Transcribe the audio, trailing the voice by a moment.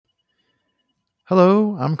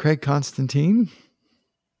Hello, I'm Craig Constantine.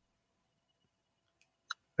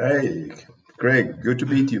 Hey, Greg, good to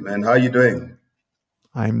meet you, man. How you doing?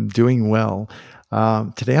 I'm doing well.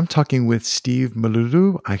 Today I'm talking with Steve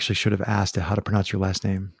Mululu. I actually should have asked how to pronounce your last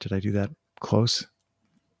name. Did I do that close?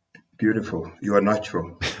 Beautiful. You are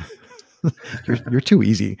natural. You're too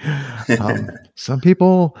easy. Some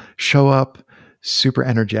people show up super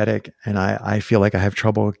energetic, and I feel like I have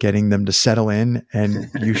trouble getting them to settle in. And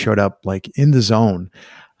you showed up like in the zone.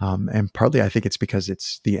 And partly I think it's because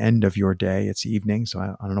it's the end of your day, it's evening. So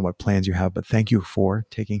I don't know what plans you have, but thank you for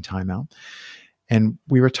taking time out. And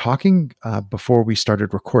we were talking before we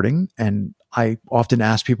started recording, and I often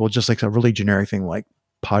ask people just like a really generic thing like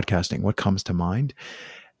podcasting, what comes to mind?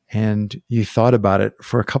 And you thought about it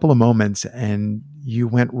for a couple of moments and you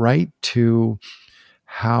went right to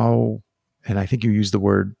how, and I think you used the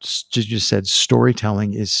word, you just said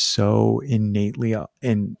storytelling is so innately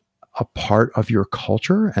in a part of your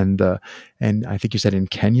culture. And I think you said in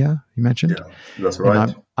Kenya, you mentioned, Yeah, that's and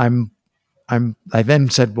right. I then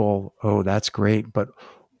said, well, oh, that's great. But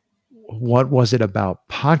what was it about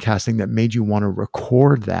podcasting that made you want to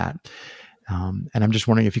record that? And I'm just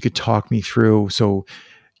wondering if you could talk me through. So,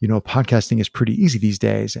 podcasting is pretty easy these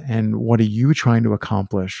days. And what are you trying to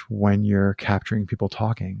accomplish when you're capturing people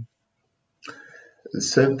talking?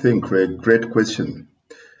 Same thing, Craig. Great question.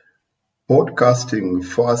 Podcasting,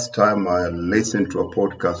 first time I listened to a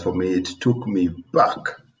podcast for me, it took me back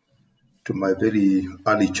to my very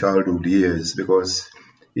early childhood years because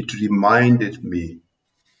it reminded me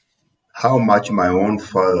how much my own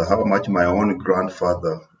father, how much my own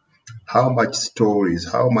grandfather, how much stories,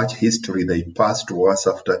 how much history they passed to us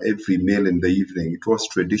after every meal in the evening. It was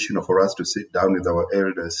traditional for us to sit down with our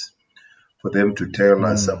elders, for them to tell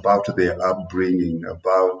us Mm, about their upbringing,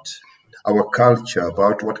 about our culture,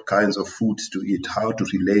 about what kinds of foods to eat, how to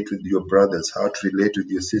relate with your brothers, how to relate with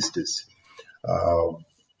your sisters, uh,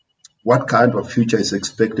 what kind of future is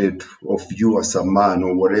expected of you as a man,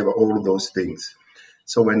 or whatever, all those things.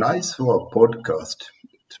 So when I saw a podcast,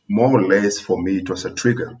 more or less for me, it was a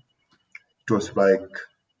trigger. It was like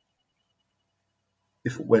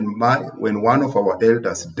if when one of our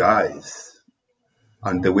elders dies,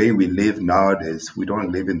 and the way we live nowadays, we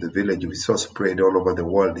don't live in the village, we're so spread all over the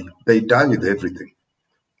world. They die with everything.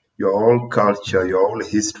 Your whole culture, mm, your whole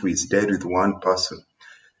history is dead with one person.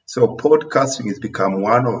 So podcasting has become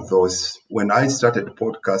one of those. When I started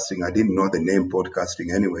podcasting, I didn't know the name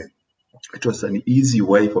podcasting anyway. It was an easy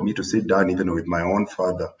way for me to sit down even with my own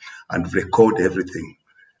father and record everything.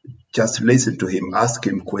 Just listen to him, ask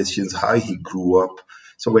him questions, how he grew up.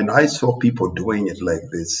 So when I saw people doing it like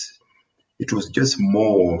this, it was just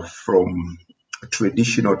more from a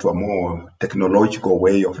traditional to a more technological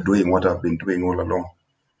way of doing what I've been doing all along.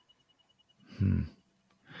 mm.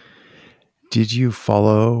 Did you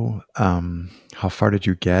follow? How far did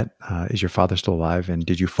you get? Is your father still alive? And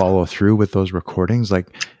did you follow through with those recordings? Like,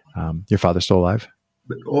 your father's still alive?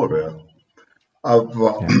 But overall, I've,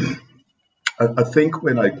 Yeah. I think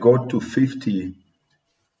when I got to 50,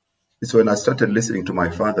 it's when I started listening to my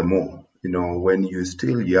father more. When you're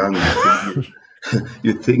still young,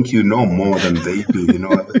 you think you know more than they do.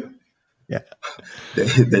 Yeah.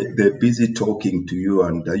 They're busy talking to you,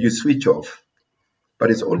 and you switch off. But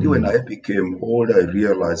it's only when Mm, I became older I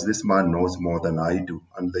realized this man knows more than I do,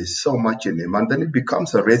 and there's so much in him. And then it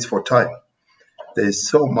becomes a race for time. There's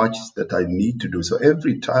so much that I need to do. So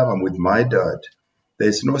every time I'm with my dad,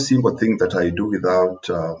 there's no single thing that I do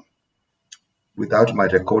without my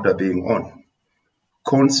recorder being on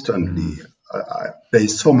mm, constantly.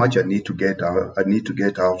 There's so much I need to get out. I need to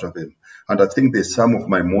get out of him, and I think there's some of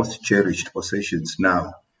my most cherished possessions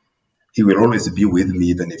now. He will always be with me,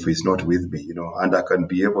 even if he's not with me, and I can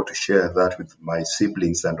be able to share that with my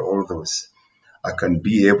siblings and all those. I can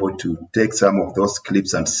be able to take some of those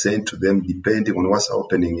clips and send to them depending on what's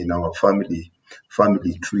happening in our family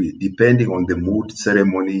tree, depending on the mood,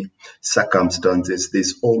 ceremony, circumstances.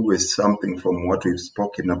 There's always something from what we've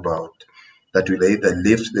spoken about that will either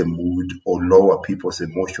lift the mood or lower people's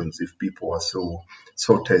emotions if people are so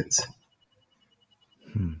tense.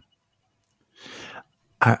 mm.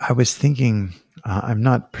 I was thinking, I'm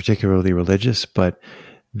not particularly religious, but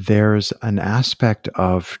there's an aspect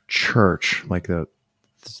of church, like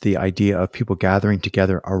the idea of people gathering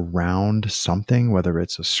together around something, whether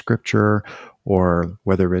it's a scripture or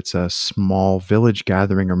whether it's a small village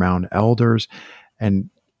gathering around elders.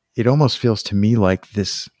 And it almost feels to me like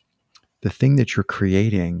the thing that you're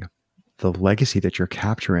creating, the legacy that you're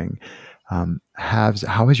capturing,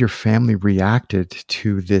 how has your family reacted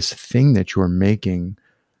to this thing that you're making,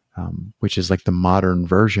 which is like the modern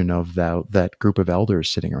version of that group of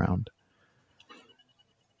elders sitting around?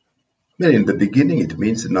 Well, in the beginning, it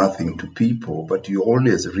means nothing to people, but you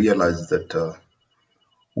always realize that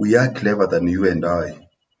we are clever than you and I.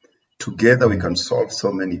 Together, we Mm. can solve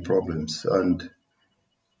so many problems. And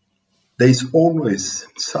there's always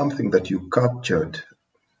something that you captured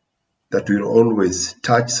that will always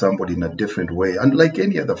touch somebody in a different way. And like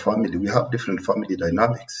any other family, we have different family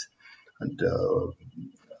dynamics. And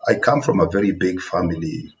I come from a very big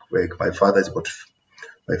family where my father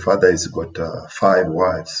has got 5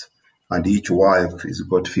 wives, and each wife has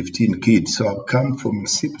got 15 kids. So I come from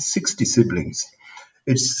 60 siblings.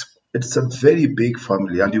 It's a very big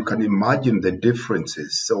family, and you can imagine the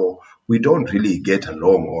differences. So we don't really get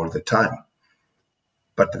along all the time,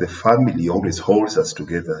 but the family always holds us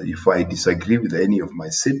together. If I disagree with any of my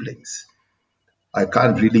siblings, I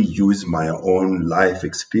can't really use my own life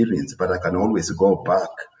experience, but I can always go back,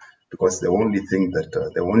 because the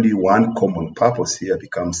only one common purpose here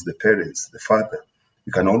becomes the parents, the father.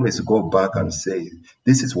 You can always go back and Mm. say,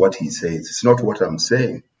 this is what he says. It's not what I'm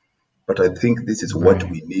saying, but I think this is what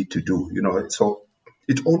Right. we need to do. So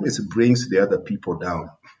it always brings the other people down.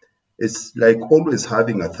 It's like always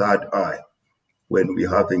having a third eye when we're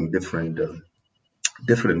having different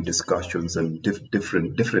discussions and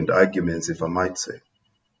different arguments, if I might say.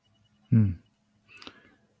 Mm.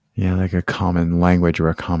 Yeah, like a common language or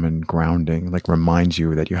a common grounding, like reminds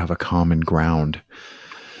you that you have a common ground.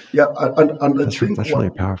 Yeah, and I think That's really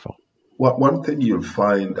powerful. one thing you'll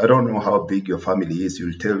find, I don't know how big your family is,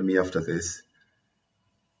 you'll tell me after this.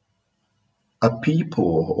 A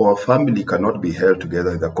people or a family cannot be held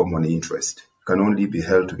together with a common interest, can only be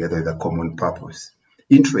held together with a common purpose.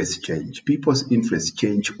 Interests change, people's interests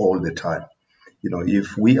change all the time.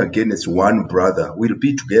 If we against one brother, we'll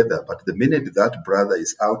be together, but the minute that brother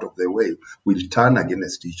is out of the way, we'll turn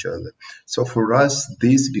against each other. So for us,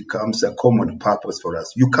 this becomes a common purpose for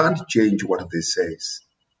us. You can't change what they say.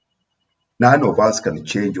 None of us can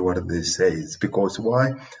change what they say, because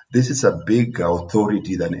why? This is a bigger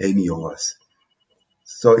authority than any of us.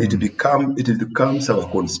 So Mm. it becomes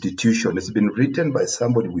our constitution. It's been written by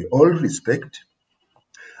somebody we all respect,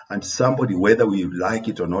 and somebody, whether we like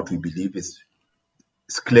it or not, we believe is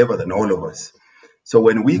clever than all of us. So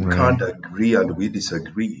when we can't Right. agree and we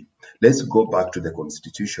disagree, let's go back to the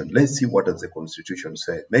Constitution. Let's see what does the Constitution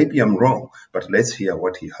say. Maybe I'm wrong, but let's hear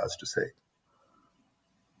what he has to say.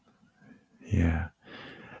 Yeah.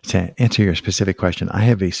 To answer your specific question, I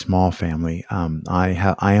have a small family.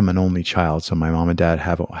 I am an only child, so my mom and dad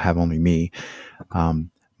have only me.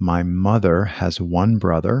 Um, my mother has one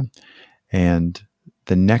brother, and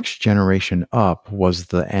the next generation up was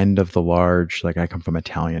the end of the large. Like I come from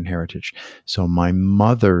Italian heritage, so my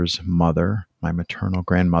mother's mother, my maternal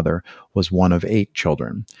grandmother, was one of 8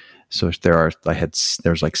 children. So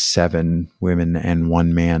there's like 7 women and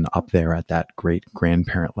 1 man up there at that great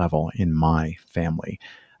grandparent level in my family.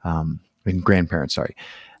 In grandparents, sorry.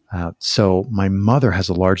 So my mother has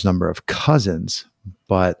a large number of cousins,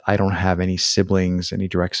 but I don't have any siblings, any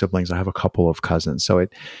direct siblings. I have a couple of cousins. So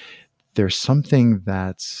there's something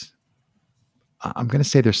that's, I'm going to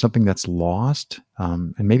say there's something that's lost.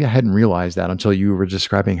 And maybe I hadn't realized that until you were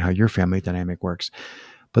describing how your family dynamic works.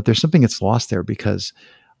 But there's something that's lost there because,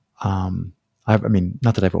 I mean,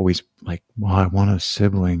 not that I've always like, well, I want a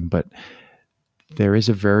sibling, but there is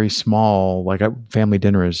a very small, like a family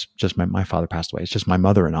dinner is just my father passed away. It's just my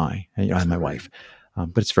mother and I, and my Right. wife.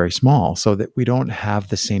 But it's very small so that we don't have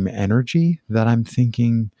the same energy that I'm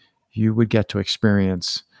thinking you would get to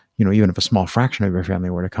experience, even if a small fraction of your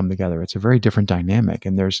family were to come together. It's a very different dynamic.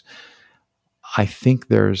 And I think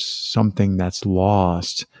there's something that's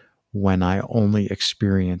lost when I only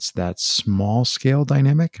experience that small scale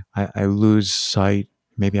dynamic. Maybe I lose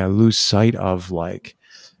sight of like,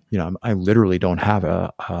 I literally don't have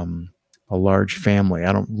a large family.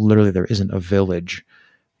 I don't literally, there isn't a village,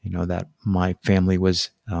 that my family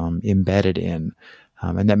was embedded in.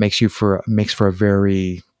 And that makes for a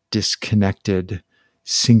very disconnected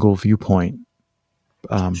single viewpoint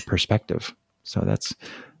perspective. So that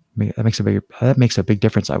makes a big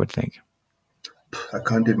difference, I would think. I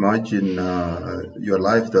can't imagine your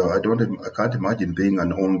life though. I can't imagine being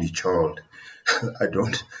an only child. I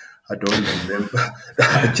don't. I don't remember.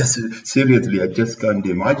 I just can't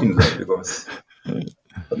imagine that, because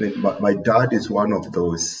I mean, my dad is one of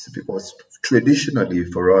those, because traditionally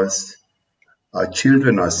for us, our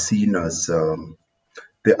children are seen as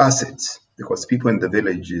the assets, because people in the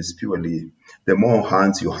village is purely, the more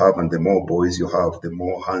hands you have and the more boys you have, the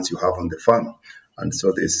more hands you have on the farm, and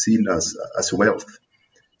so they're seen as wealth.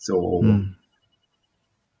 So, Mm.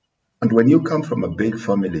 and when you come from a big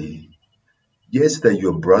family, yes, they're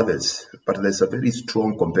your brothers, but there's a very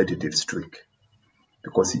strong competitive streak.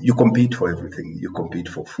 because you compete for everything. You compete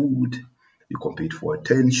for food, you compete for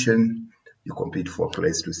attention, you compete for a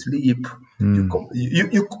place to sleep.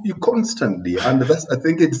 You constantly, and that's, I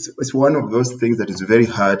think it's one of those things that is very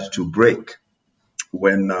hard to break.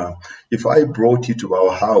 When if I brought you to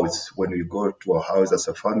our house, when we go to our house as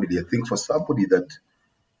a family, I think for somebody that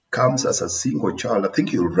comes as a single child, I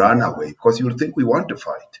think you'll run away because you'll think we want to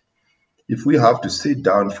fight. If we have to sit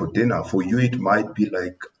down for dinner, for you it might be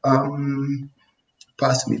like,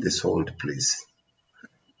 pass me the salt, please.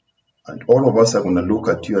 And all of us are going to look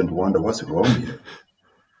at you and wonder what's wrong here.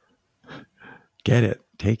 Get it,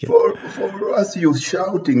 take it. For us, you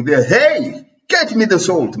shouting there, hey, get me the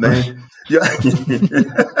salt, man. Yeah.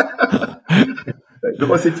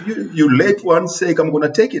 Because if you let one say, I'm going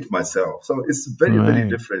to take it myself. So it's very, very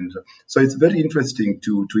different. So it's very interesting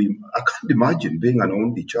I can't imagine being an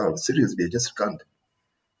only child. Seriously, I just can't.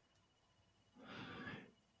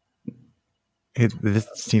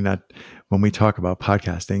 That when we talk about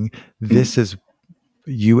podcasting, this is,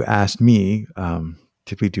 you asked me,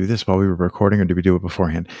 did we do this while we were recording or did we do it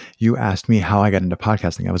beforehand? You asked me how I got into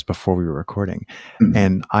podcasting. That was before we were recording.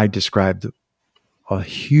 And I described a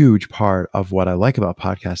huge part of what I like about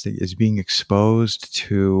podcasting is being exposed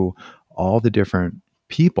to all the different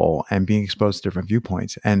people and being exposed to different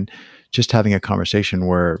viewpoints and just having a conversation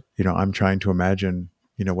where, I'm trying to imagine,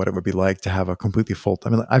 what it would be like to have a completely full,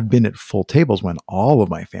 I've been at full tables when all of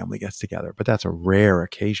my family gets together, but that's a rare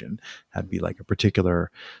occasion. That'd be like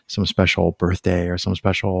some special birthday or some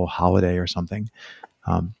special holiday or something.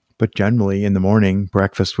 But generally in the morning,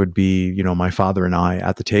 breakfast would be, my father and I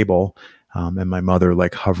at the table, and my mother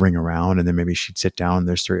like hovering around, and then maybe she'd sit down and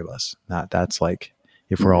there's three of us. That's like,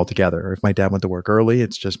 if we're all together, or if my dad went to work early,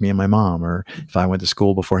 it's just me and my mom, or if I went to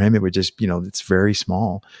school before him, it would just, it's very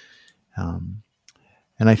small.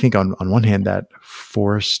 And I think on one hand that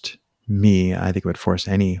forced me, I think it would force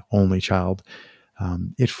any only child.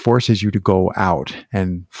 It forces you to go out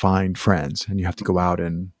and find friends, and you have to go out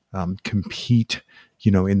and compete,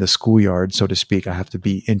 in the schoolyard, so to speak. I have to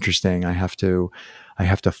be interesting. I have to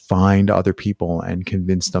find other people and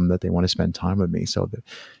convince them that they want to spend time with me. So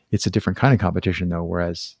it's a different kind of competition though.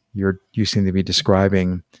 Whereas you seem to be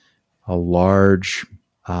describing a large,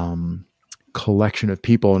 collection of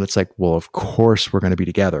people, and it's like, well, of course we're going to be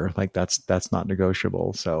together. Like that's not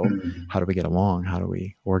negotiable. So how do we get along? How do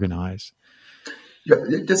we organize? Yeah,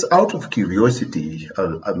 just out of curiosity,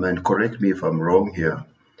 correct me if I'm wrong here,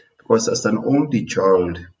 because as an only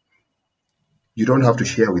child, you don't have to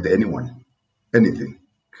share with anyone anything.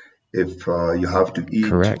 If you have to eat,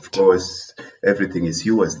 Correct. Of course, everything is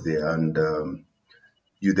yours there, and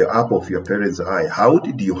you're the apple of your parents' eye. How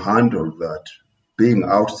did you handle that, being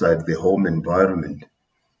outside the home environment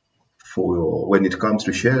for when it comes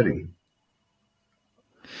to sharing?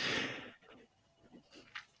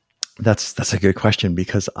 That's a good question,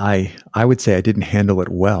 because I would say I didn't handle it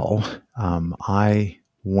well. I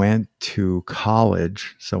went to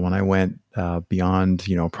college, so when I went beyond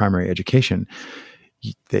primary education,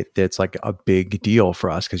 it's like a big deal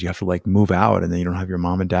for us because you have to like move out, and then you don't have your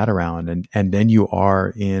mom and dad around, and then you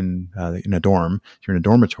are in a dorm. You're in a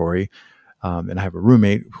dormitory, and I have a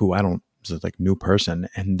roommate who is like new person,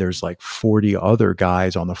 and there's like 40 other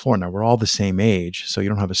guys on the floor. Now we're all the same age, so you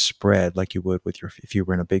don't have a spread like you would if you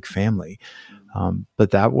were in a big family.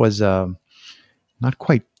 But that was not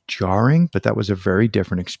quite jarring, but that was a very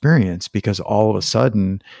different experience, because all of a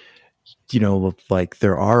sudden, like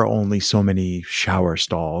there are only so many shower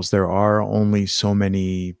stalls. There are only so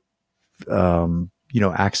many,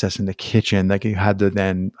 access in the kitchen. Like you had to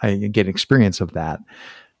then get experience of that.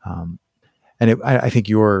 And I think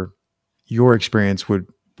your experience would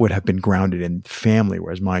have been grounded in family,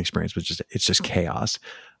 whereas my experience was it's just chaos.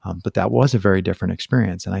 But that was a very different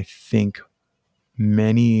experience. And I think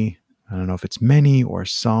I don't know if it's many or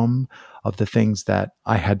some of the things that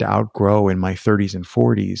I had to outgrow in my 30s and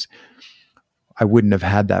 40s, I wouldn't have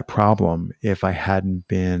had that problem if I hadn't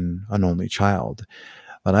been an only child.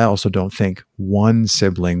 But I also don't think one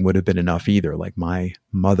sibling would have been enough either. Like my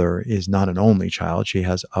mother is not an only child. She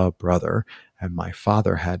has a brother, and my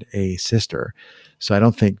father had a sister. So I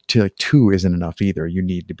don't think two isn't enough either. You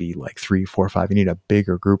need to be like 3, 4, 5. You need a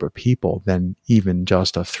bigger group of people than even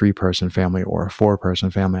just a 3-person family or a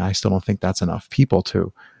 4-person family. I still don't think that's enough people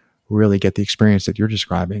to really get the experience that you're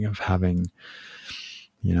describing of having,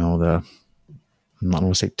 I don't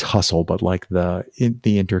want to say tussle, but like the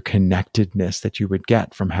interconnectedness that you would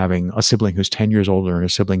get from having a sibling who's 10 years older and a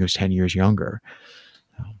sibling who's 10 years younger.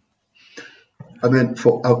 I've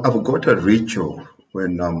got a ritual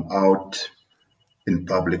when I'm out in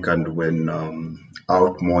public and when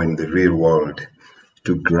out more in the real world.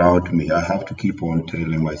 to ground me. I have to keep on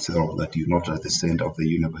telling myself that you're not at the center of the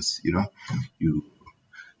universe. You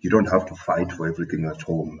you don't have to fight for everything at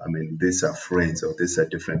home. I mean, these are friends or these are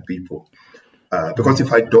different people. Because Right.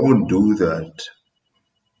 if I don't do that,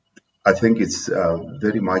 I think it's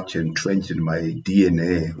very much entrenched in my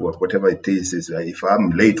DNA. Whatever it is if I'm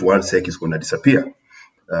late, 1 sec is going to disappear.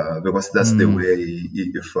 Because that's the Mm,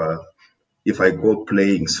 way. If I go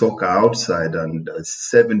playing soccer outside and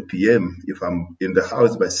 7 p.m., if I'm in the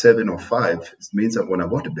house by 7 or 5, it means I'm going to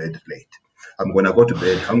go to bed late. I'm going to go to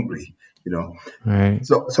bed hungry, you know. right.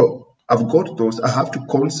 So I've got those. I have to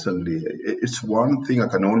constantly. It's one thing I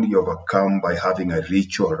can only overcome by having a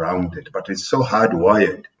ritual around it, but it's so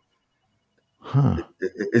hardwired. Huh.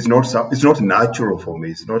 It's not natural for me.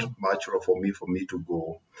 It's not natural for me to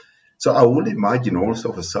go. So I would imagine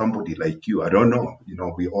also for somebody like you, I don't know,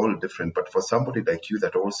 we're all different, but for somebody like you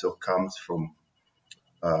that also comes from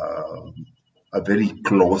a very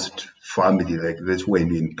closed family like this, when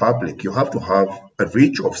you're in public, you have to have a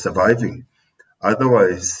ritual of surviving.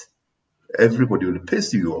 Otherwise, everybody will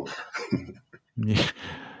piss you off. Yeah.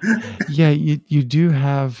 Yeah, you do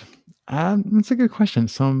have. That's a good question.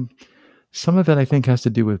 Some of it I think has to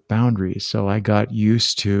do with boundaries. So I got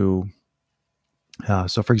used to.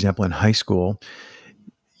 So for example, in high school,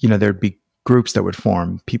 there'd be groups that would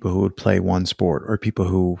form, people who would play one sport or people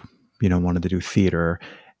who wanted to do theater,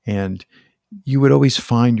 and you would always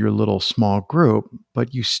find your little small group,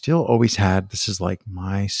 but you still always had, this is like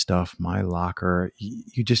my stuff, my locker.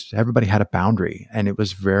 You just, everybody had a boundary. And it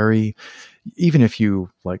was very, even if you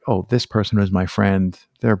like, oh, this person was my friend,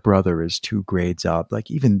 their brother is 2 grades up.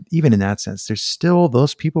 Like even in that sense, there's still,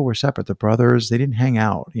 those people were separate. The brothers, they didn't hang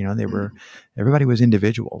out, they were, everybody was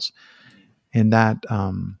individuals. And that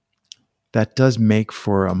does make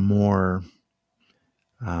for a more,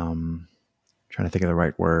 um, trying to think of the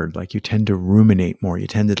right word, like you tend to ruminate more, you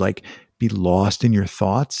tend to like be lost in your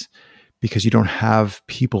thoughts because you don't have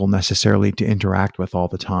people necessarily to interact with all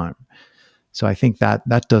the time. So I think that's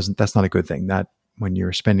not a good thing. That when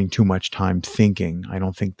you're spending too much time thinking, I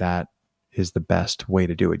don't think that is the best way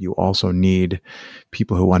to do it. You also need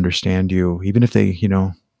people who understand you, even if they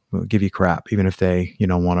will give you crap, even if they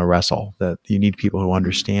want to wrestle, that you need people who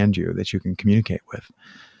understand you, that you can communicate with.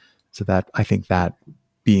 So that, I think that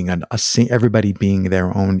being everybody being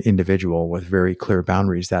their own individual with very clear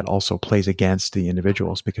boundaries, that also plays against the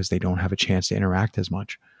individuals because they don't have a chance to interact as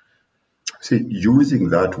much. See, using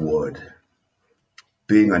that word,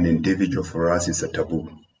 being an individual for us is a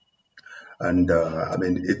taboo. And I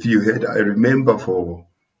mean, if you had, I remember for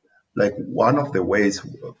like one of the ways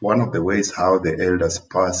how the elders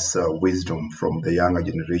pass wisdom from the younger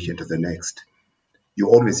generation to the next.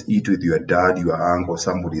 You always eat with your dad, your uncle,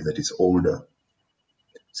 somebody that is older.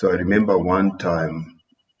 So I remember one time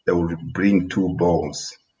they would bring 2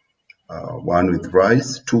 bowls, one with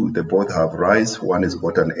rice, two, they both have rice, one has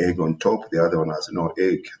got an egg on top, the other one has no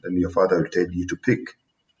egg. Then your father will tell you to pick.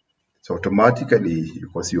 So automatically,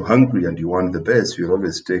 because you're hungry and you want the best, you'll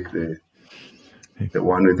always take the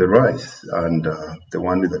one with the rice and the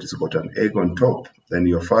one that has got an egg on top. Then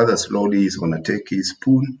your father slowly is going to take his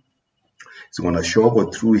spoon, he's going to shovel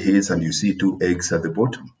through his, and you see 2 eggs at the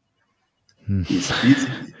bottom.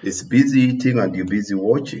 He's busy eating and you're busy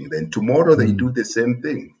watching. Then tomorrow they Mm. do the same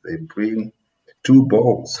thing. They bring 2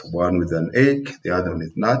 bowls, one with an egg, the other one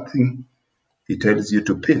with nothing. He tells you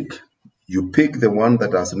to pick. You pick the one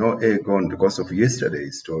that has no egg on because of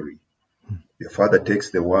yesterday's story. Your father takes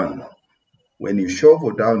the one. When you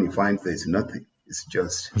shovel down, you find there's nothing. It's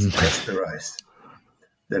just the rice.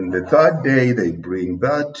 Then the third day they bring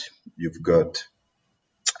that. You've got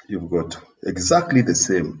exactly the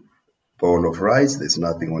same bowl of rice. There's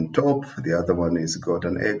nothing on top. The other one has got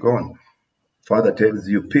an egg on. Father tells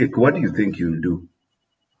you pick. What do you think you'll do?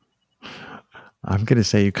 I'm going to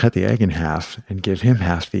say you cut the egg in half and give him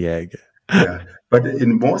half the egg. Yeah. But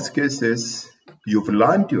in most cases, you've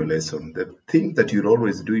learned your lesson. The thing that you'll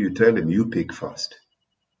always do, you tell him you pick first.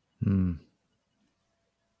 Mm.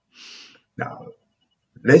 Now,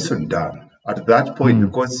 lesson done at that point, Mm.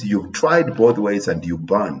 because you've tried both ways and you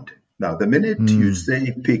burned. Now, the minute you Mm.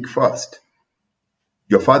 say pick first,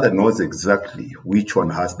 your father knows exactly which one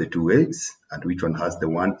has the 2 eggs and which one has the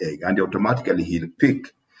 1 egg, and automatically he'll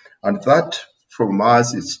pick. And that, from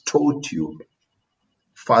us, is taught you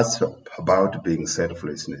first about being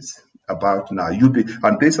selflessness. About now you be,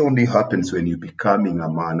 and this only happens when you're becoming a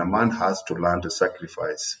man. A man has to learn to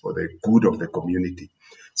sacrifice for the good of the community.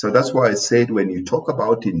 So that's why I said when you talk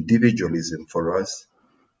about individualism for us,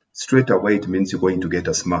 straight away it means you're going to get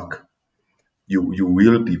a smack. You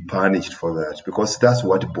will be punished for that because that's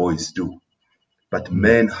what boys do. But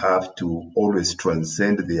men have to always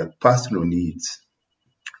transcend their personal needs.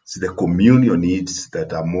 It's the communal needs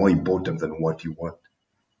that are more important than what you want.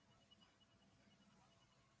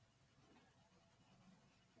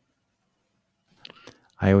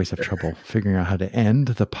 I always have trouble figuring out how to end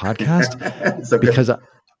the podcast It's okay. because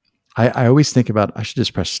I always think about I should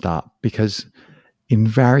just press stop, because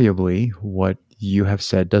invariably what you have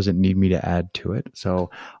said doesn't need me to add to it. So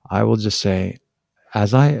I will just say,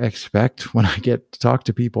 as I expect when I get to talk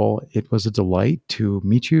to people, it was a delight to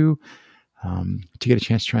meet you, to get a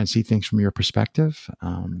chance to try and see things from your perspective,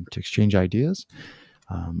 to exchange ideas.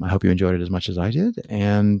 I hope you enjoyed it as much as I did,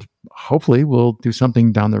 and hopefully we'll do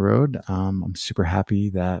something down the road. I'm super happy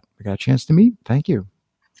that we got a chance to meet. Thank you.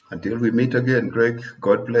 Until we meet again, Greg,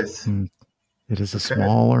 God bless. It is a Okay.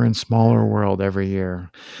 smaller and smaller world every year.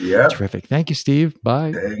 Yeah. Terrific. Thank you, Steve.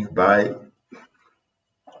 Bye. Bye.